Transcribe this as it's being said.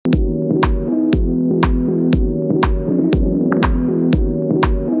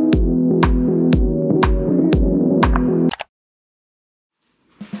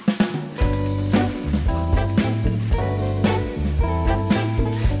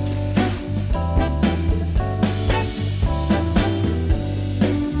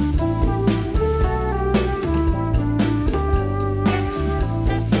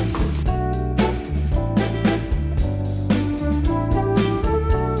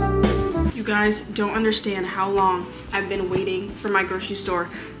guys don't understand how long I've been waiting for my grocery store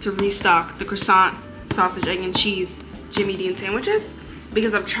to restock the croissant, sausage, egg, and cheese Jimmy Dean sandwiches,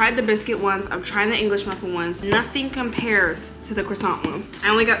 because I've tried the biscuit ones, I've tried the English muffin ones. Nothing compares to the croissant one. I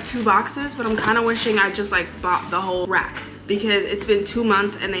only got 2 boxes, but I'm kind of wishing I just like bought the whole rack because it's been 2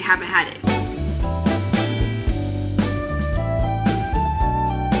 months and they haven't had it.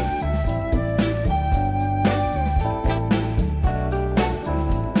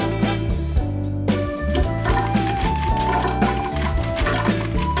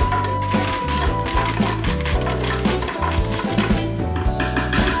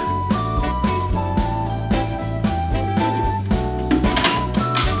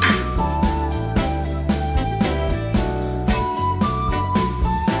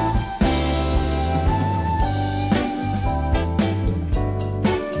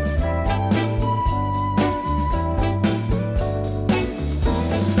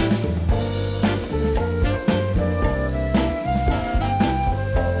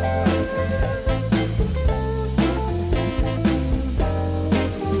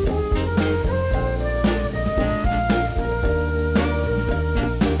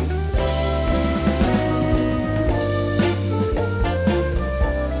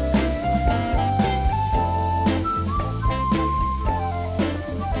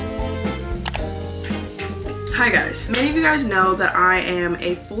 Hi guys, many of you guys know that I am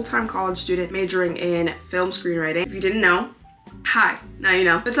a full-time college student majoring in film screenwriting. If you didn't know, hi, now you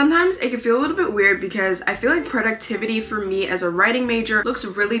know. But sometimes it can feel a little bit weird because I feel like productivity for me as a writing major looks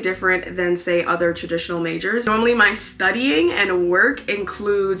really different than say other traditional majors. Normally my studying and work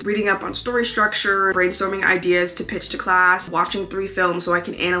includes reading up on story structure, brainstorming ideas to pitch to class, watching 3 films so I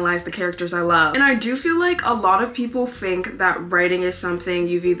can analyze the characters I love. And I do feel like a lot of people think that writing is something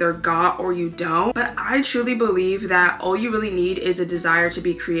you've either got or you don't, but I truly believe that all you really need is a desire to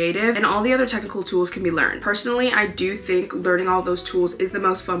be creative, and all the other technical tools can be learned. Personally, I do think learning all those tools is the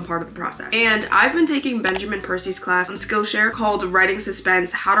most fun part of the process. And I've been taking Benjamin Percy's class on Skillshare called Writing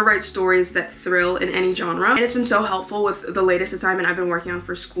Suspense: How to Write Stories That Thrill in Any Genre. And it's been so helpful with the latest assignment I've been working on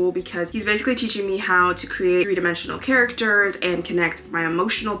for school because he's basically teaching me how to create 3-dimensional characters and connect my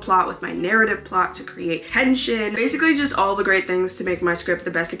emotional plot with my narrative plot to create tension. Basically just all the great things to make my script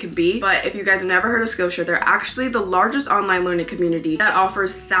the best it can be. But if you guys have never heard of Skillshare, they're actually the largest online learning community that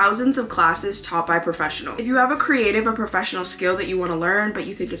offers thousands of classes taught by professionals. If you have a creative or professional skill that you want to learn but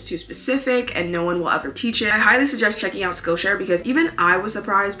you think it's too specific and no one will ever teach it, I highly suggest checking out Skillshare because even I was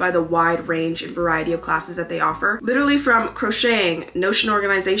surprised by the wide range and variety of classes that they offer. Literally from crocheting, Notion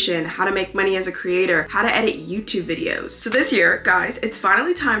organization, how to make money as a creator, how to edit YouTube videos. So this year, guys, it's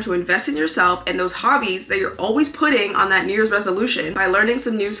finally time to invest in yourself and those hobbies that you're always putting on that New Year's resolution by learning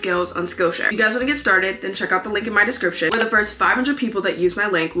some new skills on Skillshare. If you guys want to get started, then check out the link in my description, where the first 500 people that use my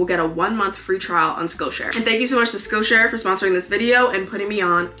link will get a 1-month free trial on Skillshare. And thank you so much to Skillshare for sponsoring this video and putting me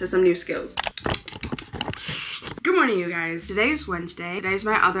on to some new skills. Good morning, you guys. Today is Wednesday. Today's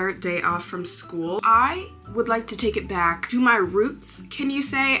my other day off from school. I would like to take it back to my roots, can you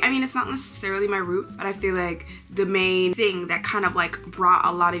say? I mean, it's not necessarily my roots, but I feel like the main thing that kind of like brought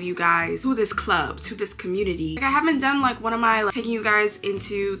a lot of you guys to this club, to this community. Like I haven't done like one of my like taking you guys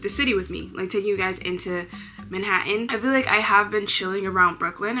into the city with me, like taking you guys into Manhattan. I feel like I have been chilling around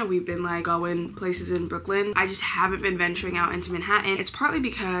Brooklyn and we've been like going places in Brooklyn. I just haven't been venturing out into Manhattan. It's partly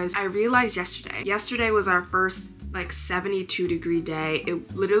because I realized yesterday was our first like 72-degree day.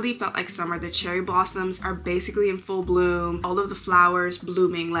 It literally felt like summer. The cherry blossoms are basically in full bloom, all of the flowers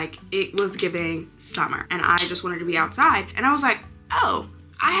blooming, like it was giving summer, and I just wanted to be outside. And I was like, oh,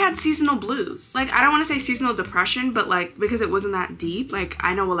 I had seasonal blues. Like, I don't want to say seasonal depression, but like, because it wasn't that deep. Like,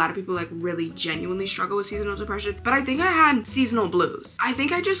 I know a lot of people like really genuinely struggle with seasonal depression, but I think I had seasonal blues. I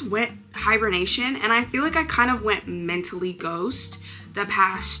think I just went hibernation, and I feel like I kind of went mentally ghost the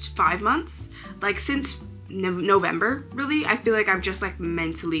past 5 months. Like since November, really. I feel like I've just like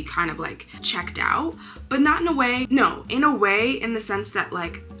mentally kind of like checked out, but not in a way, no, in a way in the sense that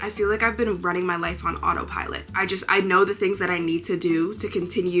like I feel like I've been running my life on autopilot. I know the things that I need to do to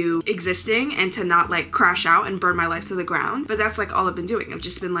continue existing and to not like crash out and burn my life to the ground, but that's like all I've been doing. I've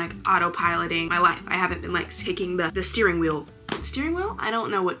just been like autopiloting my life. I haven't been like taking the steering wheel. I don't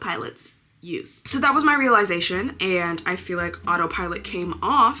know what pilots use. So that was my realization, and I feel like autopilot came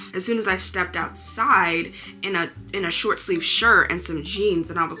off as soon as I stepped outside in a short sleeve shirt and some jeans,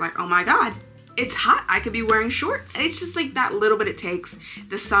 and I was like, oh my god, it's hot. I could be wearing shorts. It's just like that little bit it takes.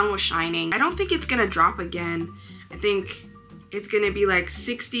 The sun was shining. I don't think it's gonna drop again. I think it's gonna be like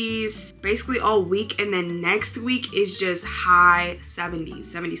 60s basically all week, and then next week is just high 70s,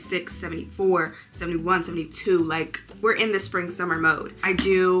 76, 74, 71, 72. Like we're in the spring summer mode. I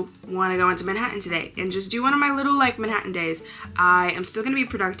do want to go into Manhattan today and just do one of my little like Manhattan days. I am still gonna be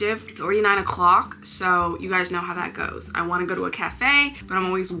productive. It's already 9 o'clock, so you guys know how that goes. I want to go to a cafe, but I'm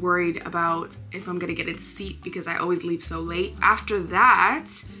always worried about if I'm gonna get a seat because I always leave so late. After that,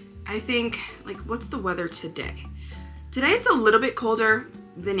 I think, like, what's the weather today? Today it's a little bit colder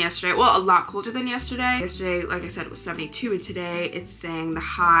than yesterday. Well, a lot colder than yesterday. Yesterday, like I said, it was 72, and today it's saying the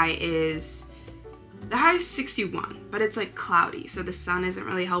high is 61, but it's like cloudy, so the sun isn't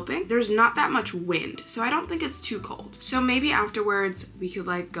really helping. There's not that much wind, so I don't think it's too cold. So maybe afterwards we could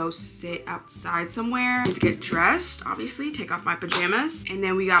like go sit outside somewhere. I need to get dressed, obviously, take off my pajamas, and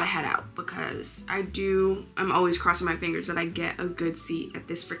then we gotta head out because I'm always crossing my fingers that I get a good seat at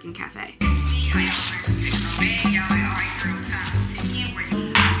this freaking cafe.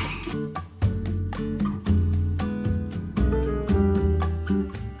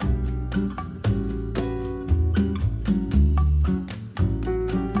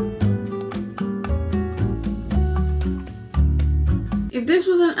 If this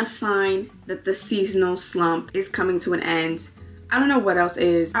wasn't a sign that the seasonal slump is coming to an end, I don't know what else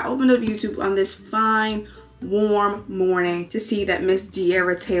is. I opened up YouTube on this fine, warm morning to see that Miss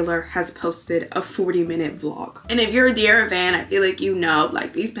De'Ara Taylor has posted a 40-minute vlog. And if you're a De'Ara fan, I feel like you know,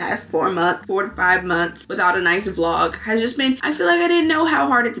 like these past 4 to 5 months without a nice vlog has just been, I feel like I didn't know how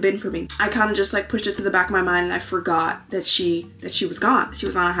hard it's been for me. I kind of just like pushed it to the back of my mind and I forgot that she was gone, that she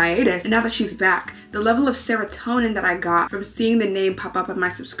was on a hiatus. And now that she's back, the level of serotonin that I got from seeing the name pop up on my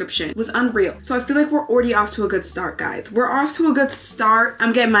subscription was unreal. So I feel like we're already off to a good start, guys. We're off to a good start.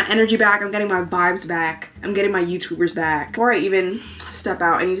 I'm getting my energy back. I'm getting my vibes back. I'm getting my YouTubers back. Before I even step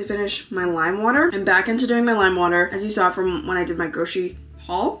out, I need to finish my lime water. I'm back into doing my lime water. As you saw from when I did my grocery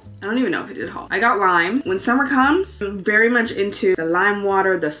haul. I don't even know if I did a haul. I got lime. When summer comes, I'm very much into the lime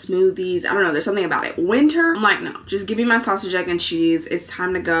water, the smoothies. I don't know, there's something about it. Winter, I'm like, no, just give me my sausage, egg, and cheese. It's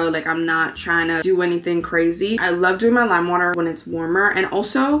time to go. Like, I'm not trying to do anything crazy. I love doing my lime water when it's warmer, and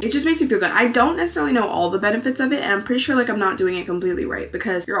also it just makes me feel good. I don't necessarily know all the benefits of it, and I'm pretty sure like I'm not doing it completely right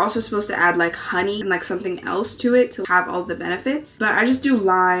because you're also supposed to add like honey and like something else to it to have all the benefits. But I just do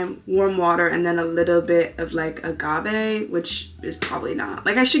lime, warm water, and then a little bit of like agave, which is probably not.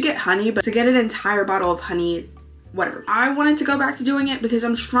 Like, I should get honey, but to get an entire bottle of honey, whatever. I wanted to go back to doing it because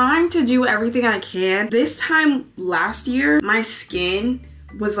I'm trying to do everything I can. This time last year, my skin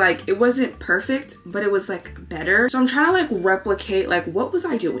was like, it wasn't perfect, but it was like better. So I'm trying to like replicate, like, what was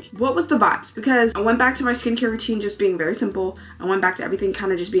I doing? What was the vibes? Because I went back to my skincare routine just being very simple. I went back to everything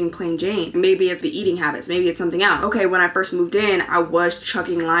kind of just being plain Jane. Maybe it's the eating habits, maybe it's something else. Okay, when I first moved in, I was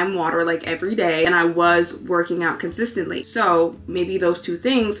chugging lime water like every day and I was working out consistently. So maybe those two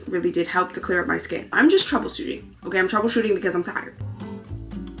things really did help to clear up my skin. I'm just troubleshooting. Okay, I'm troubleshooting because I'm tired.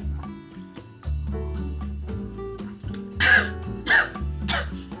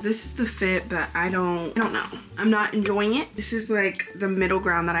 This is the fit, but I don't know. I'm not enjoying it. This is like the middle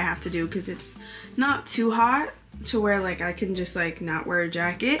ground that I have to do because it's not too hot to where like I can just like not wear a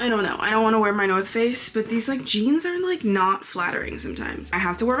jacket. I don't know. I don't want to wear my North Face, but these like jeans are like not flattering sometimes. I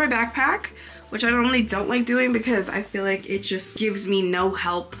have to wear my backpack, which I normally don't like doing because I feel like it just gives me no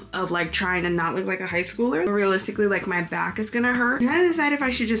help of like trying to not look like a high schooler. But realistically, like my back is gonna hurt. And I decided if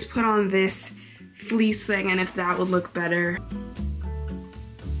I should just put on this fleece thing and if that would look better.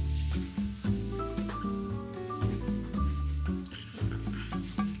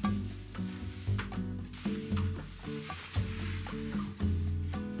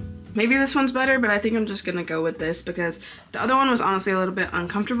 Maybe this one's better, but I think I'm just gonna go with this because the other one was honestly a little bit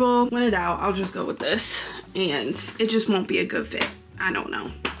uncomfortable. When in doubt, I'll just go with this and it just won't be a good fit. I don't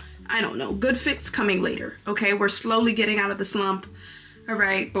know. I don't know. Good fits coming later, okay? We're slowly getting out of the slump, all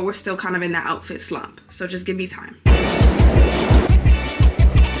right? But we're still kind of in the outfit slump, so just give me time.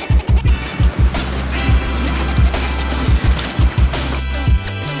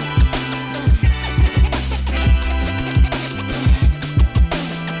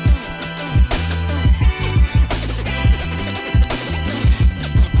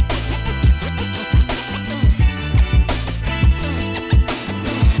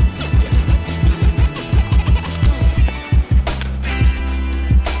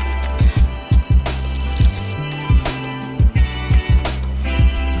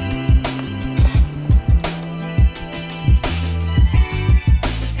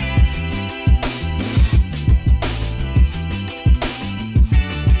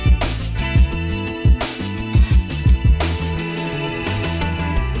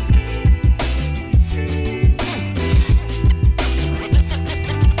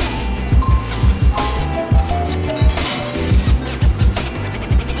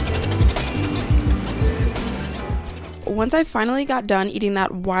 once I finally got done eating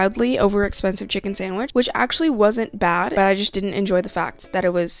that wildly overexpensive chicken sandwich, which actually wasn't bad, but I just didn't enjoy the fact that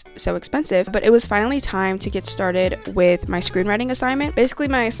it was so expensive, but it was finally time to get started with my screenwriting assignment. Basically,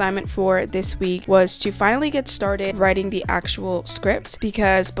 my assignment for this week was to finally get started writing the actual script,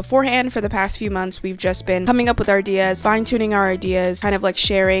 because beforehand, for the past few months, we've just been coming up with ideas, fine-tuning our ideas, kind of like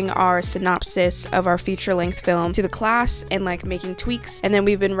sharing our synopsis of our feature-length film to the class and like making tweaks, and then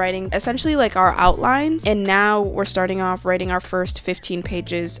we've been writing essentially like our outlines, and now we're starting off writing our first 15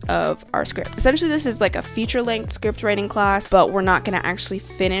 pages of our script. Essentially, this is like a feature-length script writing class, but we're not going to actually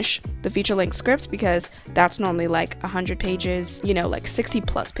finish the feature-length script because that's normally like 100 pages, you know, like 60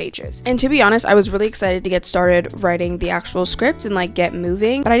 plus pages. And to be honest, I was really excited to get started writing the actual script and like get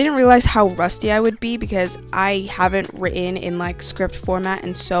moving, but I didn't realize how rusty I would be because I haven't written in like script format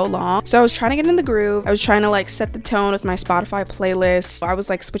in so long. So I was trying to get in the groove. I was trying to like set the tone with my Spotify playlist. I was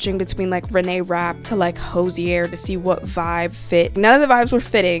like switching between like Renee Rapp to like Hosier to see what vibe fit. None of the vibes were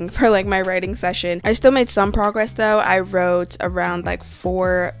fitting for like my writing session. I still made some progress though. I wrote around like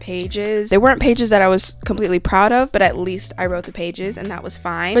 4 pages. They weren't pages that I was completely proud of, but at least I wrote the pages and that was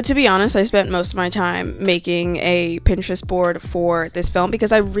fine. But to be honest, I spent most of my time making a Pinterest board for this film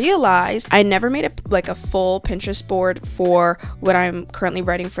because I realized I never made a full Pinterest board for what I'm currently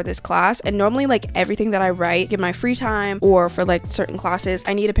writing for this class. And normally like everything that I write in my free time or for like certain classes,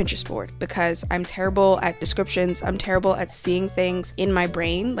 I need a Pinterest board because I'm terrible at descriptions. I'm terrible at seeing things in my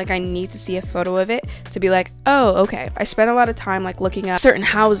brain. Like I need to see a photo of it to be like, oh, okay. I spent a lot of time like looking up certain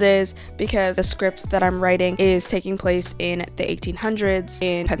houses because the script that I'm writing is taking place in the 1800s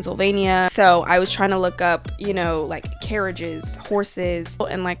in Pennsylvania. So I was trying to look up, you know, like carriages, horses,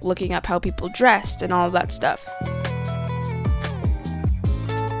 and like looking up how people dressed and all of that stuff.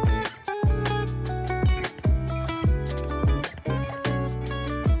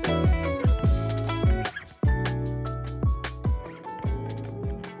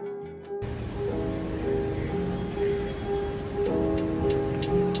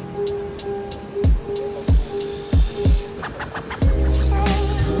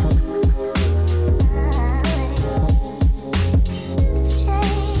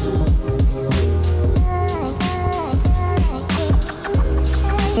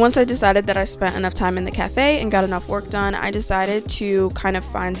 Once I decided that I spent enough time in the cafe and got enough work done, I decided to kind of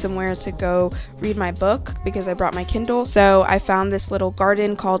find somewhere to go read my book because I brought my Kindle. So I found this little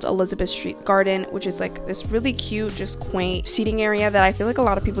garden called Elizabeth Street Garden, which is like this really cute, just quaint seating area that I feel like a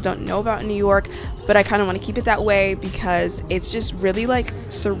lot of people don't know about in New York, but I kind of want to keep it that way because it's just really like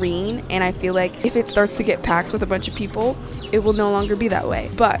serene, and I feel like if it starts to get packed with a bunch of people, it will no longer be that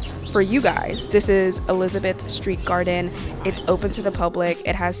way. But for you guys, this is Elizabeth Street Garden. It's open to the public.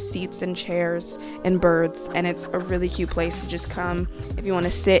 It has seats and chairs and birds, and it's a really cute place to just come if you want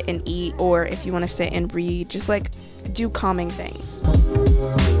to sit and eat, or if you want to sit and read, just like do calming things.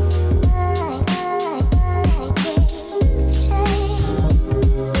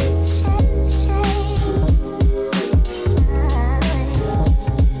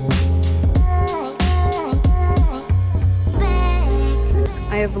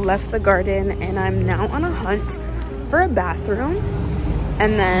 I have left the garden and I'm now on a hunt for a bathroom,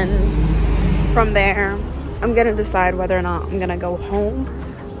 and then from there I'm gonna decide whether or not I'm gonna go home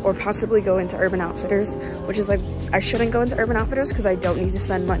or possibly go into Urban Outfitters, which is like, I shouldn't go into Urban Outfitters because I don't need to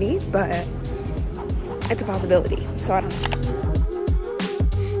spend money, but it's a possibility, so I don't know.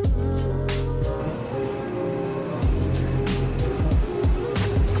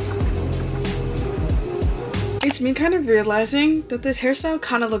 It's me kind of realizing that this hairstyle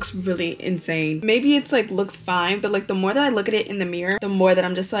kind of looks really insane. Maybe it's like looks fine, but like the more that I look at it in the mirror, the more that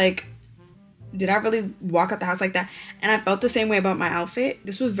I'm just like, did I really walk out the house like that? And I felt the same way about my outfit.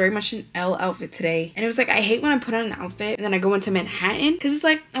 This was very much an L outfit today. And it was like, I hate when I put on an outfit and then I go into Manhattan, because it's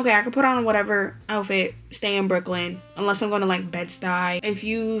like, okay, I could put on whatever outfit, stay in Brooklyn, unless I'm going to like Bed-Stuy. If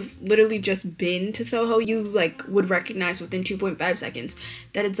you've literally just been to Soho, you like would recognize within 2.5 seconds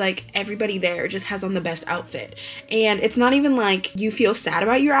that it's like everybody there just has on the best outfit. And it's not even like you feel sad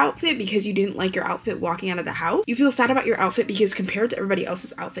about your outfit because you didn't like your outfit walking out of the house. You feel sad about your outfit because compared to everybody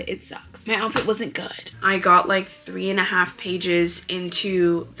else's outfit, it sucks. My outfit wasn't good. I got like 3.5 pages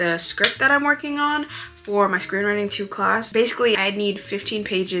into the script that I'm working on for my screenwriting 2 class. Basically, I need 15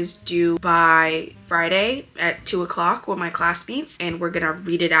 pages due by Friday at 2 o'clock when my class meets, and we're gonna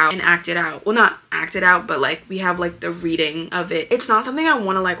read it out and act it out. Well, not act it out, but like we have like the reading of it. It's not something I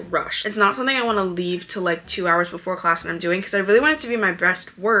want to like rush. It's not something I want to leave to like 2 hours before class and I'm doing, because I really want it to be my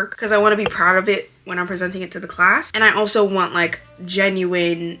best work, because I want to be proud of it when I'm presenting it to the class. And I also want like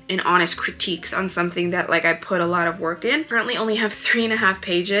genuine and honest critiques on something that like I put a lot of work in. Currently only have 3.5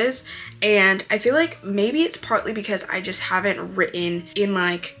 pages, and I feel like maybe it's partly because I just haven't written in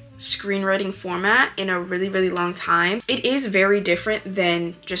like screenwriting format in a really long time. It is very different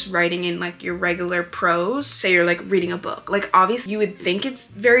than just writing in like your regular prose. Say you're like reading a book. Like obviously you would think it's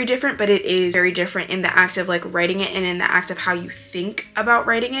very different, but it is very different in the act of like writing it and in the act of how you think about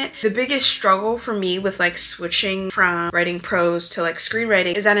writing it. The biggest struggle for me with like switching from writing prose to like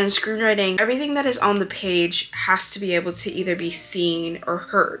screenwriting is that in screenwriting, everything that is on the page has to be able to either be seen or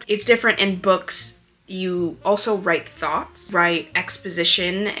heard. It's different in books. You also write thoughts, write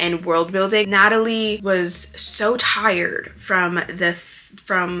exposition and world building. Natalie was so tired from the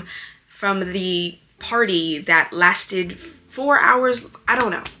party that lasted 4 hours. I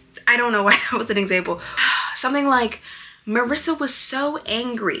don't know why that was an example. Something like Marissa was so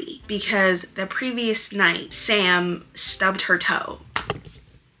angry because the previous night Sam stubbed her toe.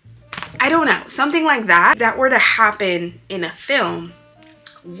 I don't know, something like that. If that were to happen in a film,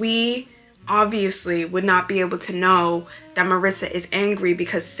 we obviously would not be able to know that Marissa is angry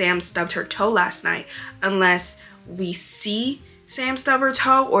because Sam stubbed her toe last night unless we see Sam stub her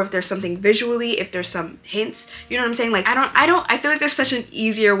toe, or if there's something visually, if there's some hints, you know what I'm saying? Like I feel like there's such an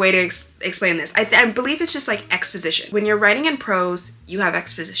easier way to explain this. I believe it's just like exposition. When you're writing in prose, you have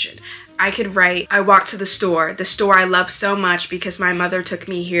exposition. I could write, I walked to the store I love so much because my mother took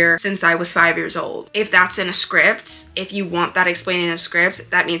me here since I was 5 years old. If that's in a script, if you want that explained in a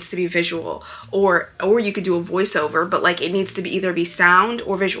script, that needs to be visual, or you could do a voiceover, but like it needs to be either be sound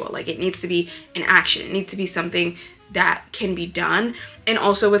or visual. Like it needs to be an action. It needs to be something that can be done. And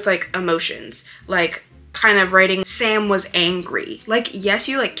also with like emotions, like kind of writing Sam was angry. Like yes,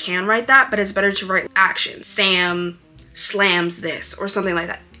 you like can write that, but it's better to write action. Sam slams this or something like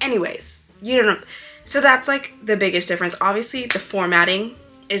that. Anyways, you don't know. So that's like the biggest difference. Obviously the formatting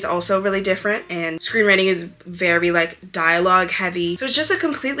is also really different, and screenwriting is very like dialogue heavy. So it's just a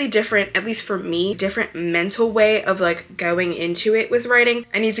completely different, at least for me, different mental way of like going into it with writing.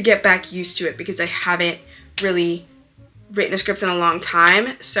 I need to get back used to it because I haven't really written a script in a long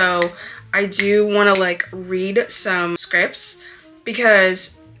time. So I do want to like read some scripts,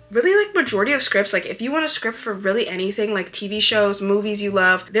 because really like majority of scripts, like if you want a script for really anything, like TV shows, movies you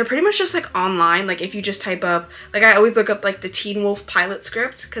love, they're pretty much just like online. Like if you just type up, like I always look up like the Teen Wolf pilot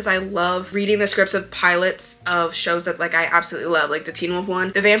script, because I love reading the scripts of pilots of shows that like I absolutely love, like the Teen Wolf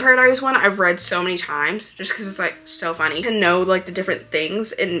one. The Vampire Diaries one I've read so many times just because it's like so funny to know like the different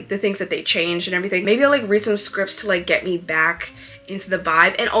things and the things that they changed and everything. Maybe I'll like read some scripts to like get me back into the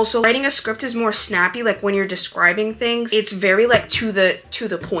vibe. And also writing a script is more snappy. Like when you're describing things, it's very like to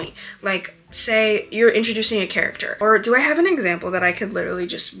the point. Like say you're introducing a character, or do I have an example that I could literally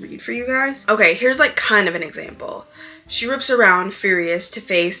just read for you guys? Okay, here's like kind of an example. She rips around furious to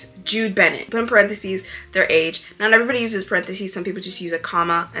face Jude Bennett. Put in parentheses their age. Not everybody uses parentheses. Some people just use a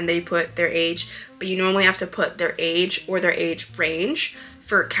comma and they put their age, but you normally have to put their age or their age range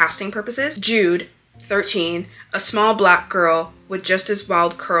for casting purposes. Jude, 13, a small black girl with just as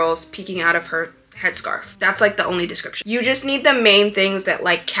wild curls peeking out of her headscarf. That's like the only description. You just need the main things that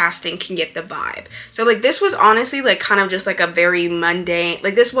like casting can get the vibe. So like this was honestly like kind of just like a very mundane,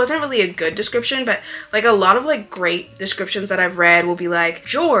 like this wasn't really a good description, but like a lot of like great descriptions that I've read will be like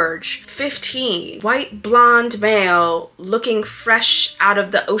George, 15, white blonde male looking fresh out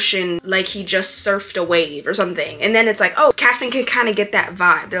of the ocean like he just surfed a wave or something. And then it's like, oh, casting can kind of get that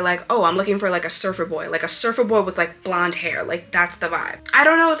vibe. They're like, oh, I'm looking for like a surfer boy with like blonde hair. Like that's the vibe. I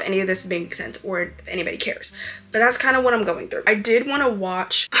don't know if any of this is making sense or if anybody cares, but that's kind of what I'm going through. I did want to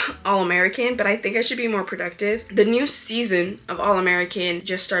watch All American, but I think I should be more productive. The new season of All American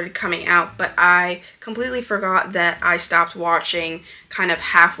just started coming out, but I completely forgot that I stopped watching kind of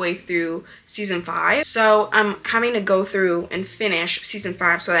halfway through season 5. So I'm having to go through and finish season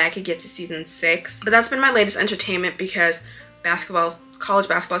 5 so that I could get to season 6. But that's been my latest entertainment because college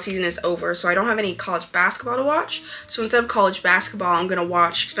basketball season is over, so I don't have any college basketball to watch. So instead of college basketball, I'm gonna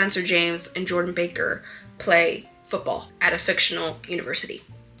watch Spencer James and Jordan Baker play football at a fictional university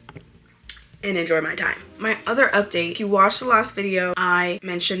and enjoy my time. My other update, if you watched the last video, I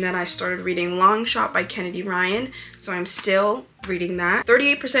mentioned that I started reading Long Shot by Kennedy Ryan, so I'm still reading that.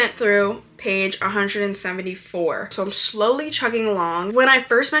 38% through page 174. So I'm slowly chugging along. When I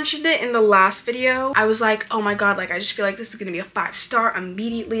first mentioned it in the last video, I was like, oh my god, like I just feel like this is gonna be a 5-star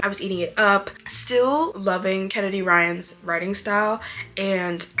immediately. I was eating it up. Still loving Kennedy Ryan's writing style,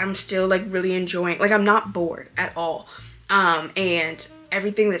 and I'm still like really enjoying, like I'm not bored at all. And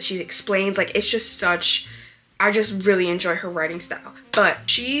everything that she explains, like it's just such, I just really enjoy her writing style. but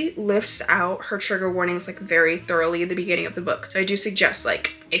she lifts out her trigger warnings like very thoroughly at the beginning of the book. So I do suggest,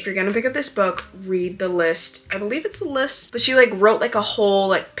 like, if you're gonna pick up this book, read the list. I believe it's the list, but she like wrote like a whole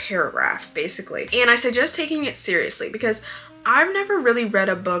like paragraph basically. And I suggest taking it seriously because I've never really read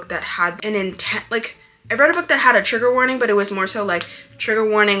a book that had an intent, like I've read a book that had a trigger warning, but it was more so like trigger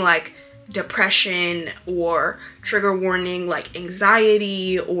warning like depression or trigger warning like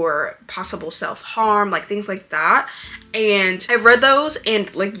anxiety or possible self-harm, like things like that. And I've read those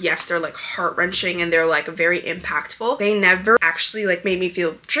and like, yes, they're like heart-wrenching and they're like very impactful. They never actually like made me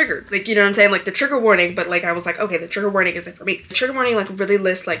feel triggered. Like, you know what I'm saying? Like the trigger warning, but like I was like, okay, the trigger warning isn't for me. The trigger warning like really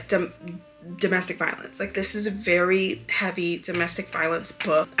lists like domestic violence. Like this is a very heavy domestic violence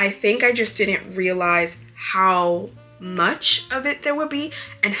book. I think I just didn't realize how much of it there would be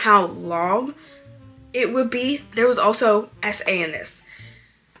and how long it would be. There was also SA in this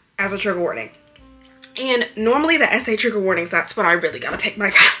as a trigger warning. And normally the SA trigger warnings, that's when I really gotta take my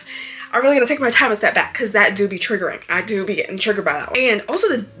time. I really gotta take my time and step back because that do be triggering. I do be getting triggered by that one. And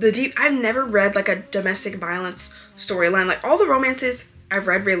also the deep, I've never read like a domestic violence storyline. Like all the romances I've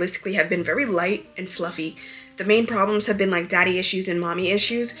read realistically have been very light and fluffy. The main problems have been like daddy issues and mommy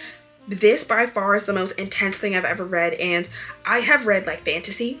issues. This by far is the most intense thing I've ever read. And I have read like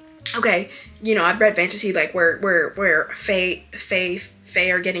fantasy. Okay, you know, I've read fantasy like where Faye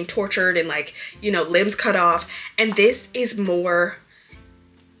are getting tortured and like, you know, limbs cut off. And this is more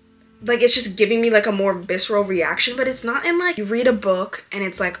like, it's just giving me like a more visceral reaction, but it's not in like you read a book and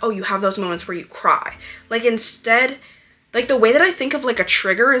it's like, oh, you have those moments where you cry. Like instead, like the way that I think of like a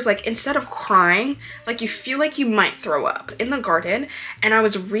trigger is like instead of crying, like you feel like you might throw up. In the garden and I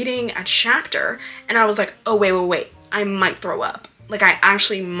was reading a chapter and I was like, oh, wait, I might throw up. Like I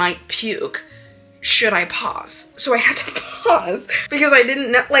actually might puke. Should I pause? So I had to pause because I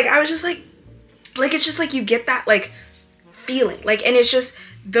didn't know, like I was just like it's just like you get that like feeling. Like, and it's just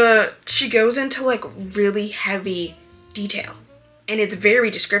she goes into like really heavy detail and it's very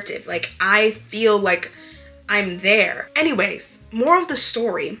descriptive. Like I feel like I'm there. Anyways, more of the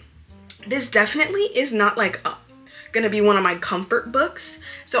story. This definitely is not like gonna be one of my comfort books.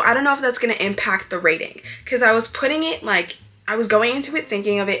 So I don't know if that's gonna impact the rating because I was putting it like, I was going into it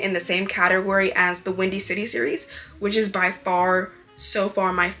thinking of it in the same category as the Windy City series, which is by far, so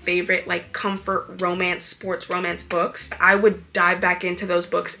far my favorite like comfort romance, sports romance books. I would dive back into those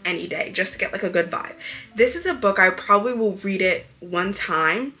books any day just to get like a good vibe. This is a book I probably will read it one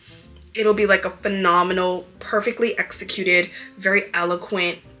time. It'll be like a phenomenal, perfectly executed, very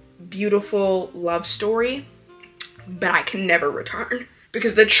eloquent, beautiful love story, but I can never return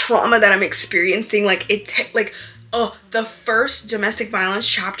because the trauma that I'm experiencing, like oh, the first domestic violence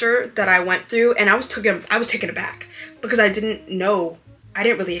chapter that I went through, and I was taken aback because I didn't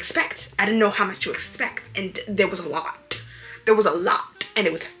really expect. I didn't know how much to expect, and there was a lot. There was a lot, and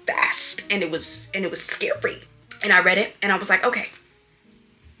it was fast, and it was scary. And I read it, and I was like, okay,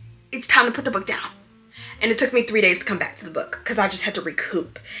 it's time to put the book down. And it took me 3 days to come back to the book because I just had to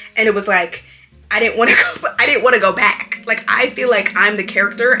recoup. And it was like, I didn't want to go back. Like, I feel like I'm the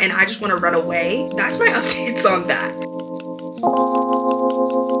character and I just want to run away. That's my updates on that.